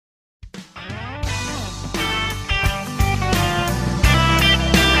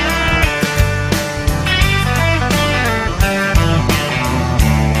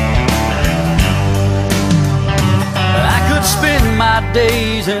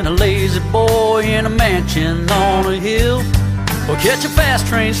days and a lazy boy in a mansion on a hill. Or catch a fast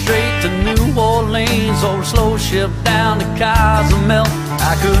train straight to New Orleans, or a slow ship down to Cozumel.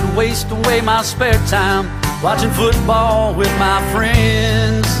 I could waste away my spare time watching football with my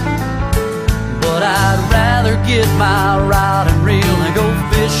friends, but I'd rather get my rod and reel and go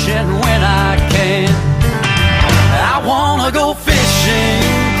fishing when I can. I wanna go fishing,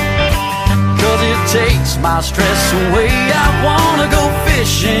 'cause it takes my stress away. I wanna go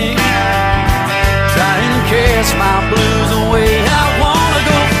fishing, try and cast my blues away. I wanna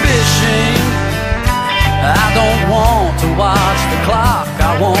go fishing, I don't want to watch the clock.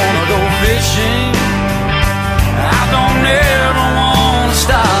 I wanna go fishing, I don't ever wanna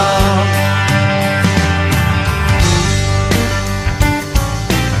stop.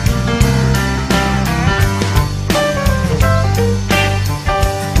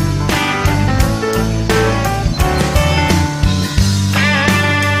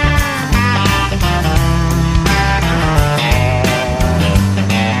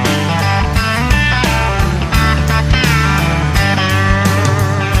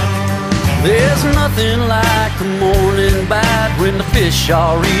 There's nothing like a morning bite when the fish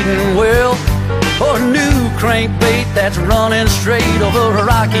are eating well, or a new crankbait that's running straight over a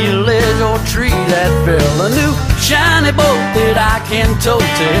rocky ledge or tree that fell. A new shiny boat that I can tow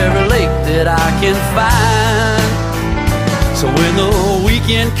to every lake that I can find. So when the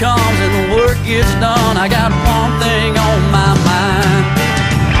weekend comes and the work gets done, I got one thing on my mind.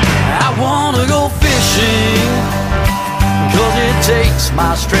 I wanna go fishing, 'cause it takes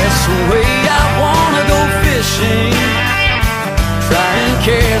my stress away. I wanna go fishing, try and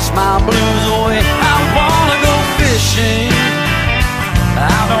cast my blues away. I wanna go fishing,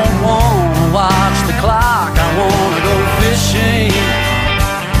 I don't wanna watch the clock. I wanna go fishing,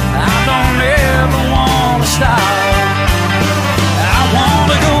 I don't ever wanna stop. I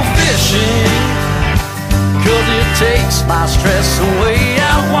wanna go fishing, 'cause it takes my stress away.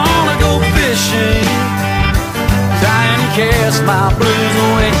 I wanna go fishing, try and cast my blues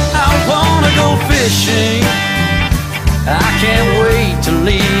away. I wanna go fishing, I can't wait to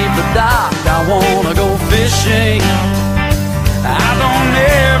leave the dock. I wanna go fishing, I don't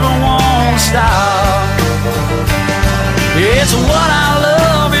ever wanna stop. It's what I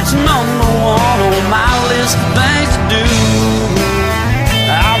love, it's number one on my list of things to do.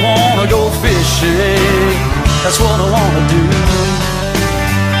 I wanna go fishing, that's what I wanna do.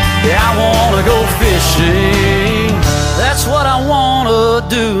 Yeah, I wanna go fishing, that's what I wanna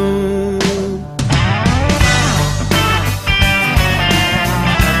do.